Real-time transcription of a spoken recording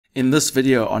In this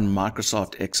video on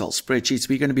Microsoft Excel spreadsheets,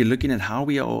 we're going to be looking at how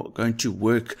we are going to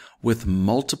work with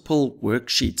multiple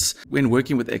worksheets. When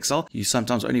working with Excel, you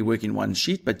sometimes only work in one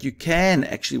sheet, but you can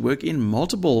actually work in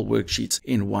multiple worksheets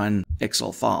in one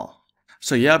Excel file.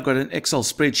 So here I've got an Excel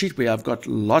spreadsheet where I've got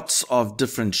lots of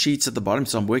different sheets at the bottom.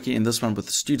 So I'm working in this one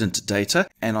with student data.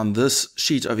 And on this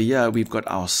sheet over here, we've got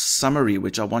our summary,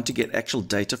 which I want to get actual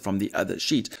data from the other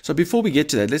sheet. So before we get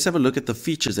to that, let's have a look at the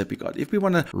features that we got. If we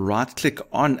want to right click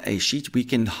on a sheet, we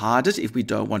can hide it if we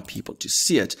don't want people to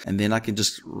see it. And then I can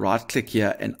just right click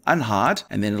here and unhide.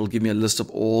 And then it'll give me a list of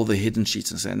all the hidden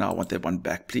sheets and say, no, I want that one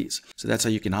back, please. So that's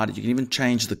how you can hide it. You can even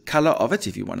change the color of it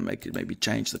if you want to make it, maybe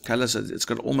change the color. So it's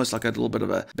got almost like a little bit of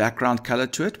a background color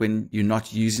to it when you're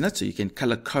not using it. So you can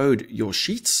color code your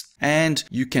sheets and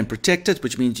you can protect it,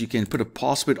 which means you can put a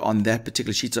password on that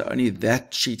particular sheet. So only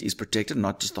that sheet is protected,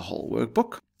 not just the whole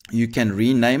workbook. You can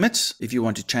rename it if you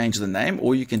want to change the name,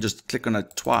 or you can just click on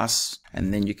it twice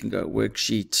and then you can go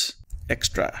worksheet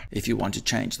extra if you want to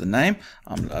change the name.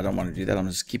 I don't want to do that. I'm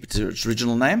just keep it to its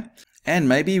original name. And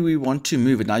maybe we want to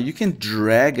move it. Now you can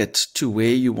drag it to where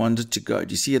you want it to go.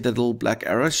 Do you see that little black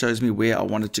arrow shows me where I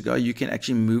want it to go? You can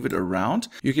actually move it around.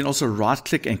 You can also right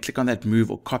click and click on that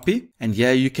move or copy. And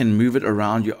here you can move it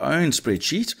around your own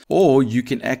spreadsheet, or you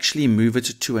can actually move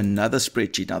it to another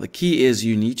spreadsheet. Now the key is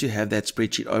you need to have that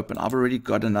spreadsheet open. I've already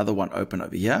got another one open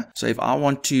over here. So if I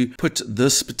want to put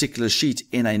this particular sheet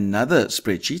in another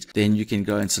spreadsheet, then you can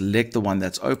go and select the one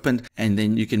that's opened, and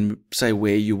then you can say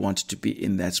where you want it to be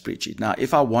in that spreadsheet. Now,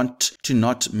 if I want to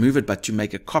not move it, but to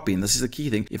make a copy, and this is the key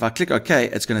thing, if I click OK,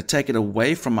 it's going to take it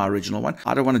away from my original one.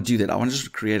 I don't want to do that. I want to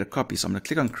just create a copy. So I'm going to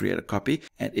click on create a copy,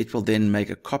 and it will then make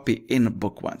a copy in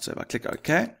book one. So if I click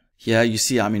OK, here you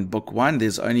see I'm in book one.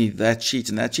 There's only that sheet,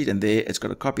 and there it's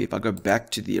got a copy. If I go back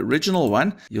to the original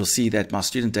one, you'll see that my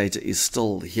student data is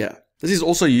still here. This is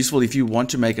also useful if you want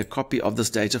to make a copy of this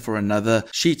data for another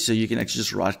sheet. So you can actually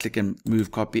just right click and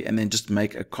move copy, and then just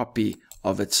make a copy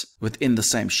of it within the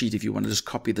same sheet if you want to just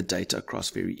copy the data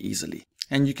across very easily.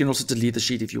 And you can also delete the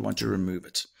sheet if you want to remove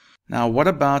it. Now, what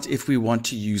about if we want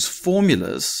to use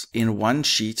formulas in one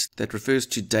sheet that refers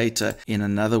to data in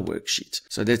another worksheet?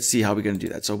 So let's see how we're going to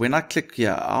do that. So when I click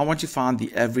here, I want to find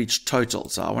the average total.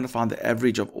 So I want to find the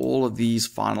average of all of these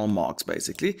final marks,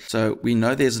 basically. So we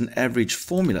know there's an average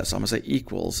formula. So I'm going to say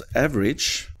equals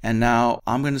average. And now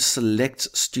I'm going to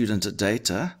select student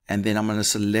data, and then I'm going to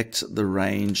select the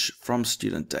range from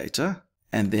student data.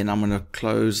 And then I'm going to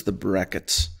close the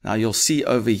bracket. Now you'll see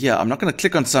over here, I'm not going to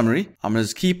click on summary. I'm going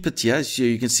to keep it here. So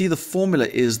you can see the formula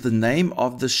is the name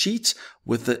of the sheet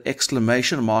with the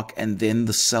exclamation mark and then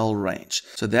the cell range.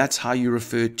 So that's how you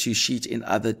refer to sheet in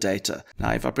other data.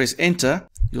 Now if I press enter,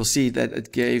 you'll see that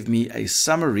it gave me a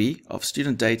summary of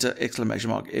student data, exclamation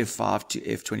mark F5 to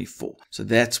F24. So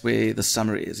that's where the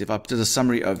summary is. If I did a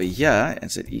summary over here and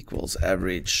said equals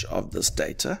average of this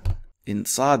data,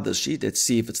 inside the sheet, let's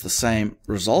see if it's the same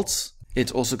results.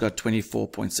 It's also got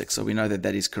 24.6, so we know that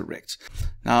that is correct.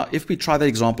 Now, if we try that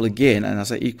example again, and I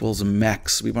say equals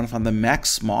max, we want to find the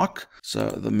max mark, so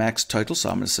the max total. So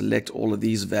I'm going to select all of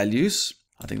these values.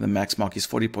 I think the max mark is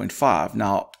 40.5.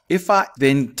 Now, if I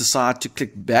then decide to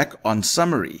click back on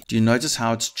summary, do you notice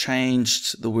how it's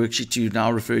changed the worksheet to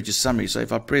now refer to summary? So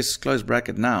if I press close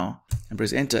bracket now and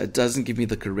press enter, it doesn't give me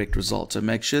the correct result. So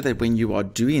make sure that when you are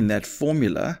doing that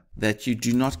formula, that you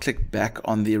do not click back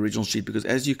on the original sheet, because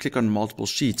as you click on multiple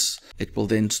sheets, it will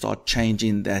then start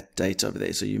changing that data over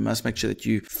there. So you must make sure that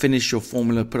you finish your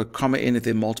formula, put a comma in if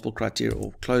there are multiple criteria,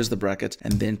 or close the bracket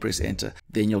and then press enter.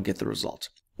 Then you'll get the result.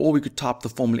 Or we could type the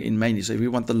formula in manually. So if we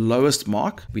want the lowest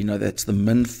mark, we know that's the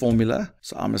min formula.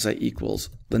 So I'm going to say equals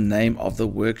the name of the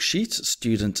worksheet,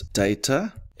 student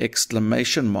data,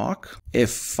 exclamation mark,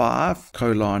 F5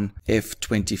 colon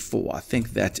F24. I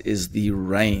think that is the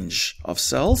range of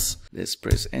cells. Let's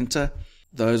press enter.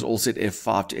 Those all set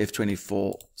F5 to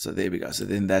F24. So there we go. So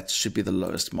then that should be the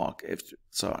lowest mark.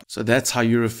 So that's how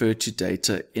you refer to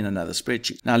data in another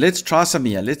spreadsheet. Now let's try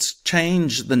something here. Let's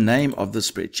change the name of the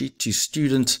spreadsheet to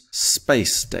student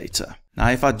space data. Now,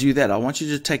 if I do that, I want you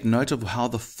to take note of how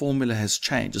the formula has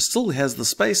changed. It still has the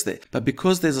space there, but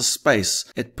because there's a space,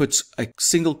 it puts a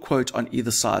single quote on either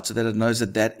side so that it knows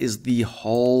that that is the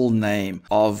whole name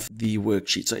of the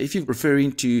worksheet. So if you're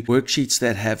referring to worksheets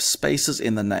that have spaces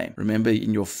in the name, remember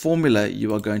in your formula,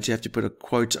 you are going to have to put a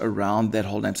quote around that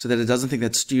whole name so that it doesn't think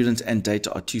that student and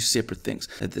data are two separate things,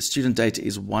 that the student data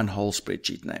is one whole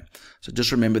spreadsheet name. So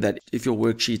just remember that if your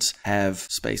worksheets have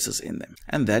spaces in them.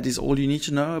 And that is all you need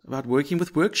to know about working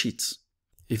with worksheets.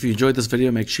 If you enjoyed this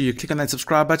video, make sure you click on that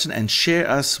subscribe button and share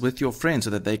us with your friends so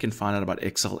that they can find out about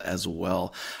Excel as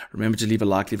well. Remember to leave a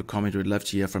like, leave a comment. We'd love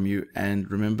to hear from you.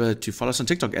 And remember to follow us on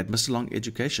TikTok at Mr. Long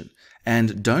Education.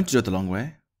 And don't do it the long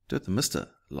way. Do it the Mr.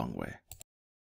 Long way.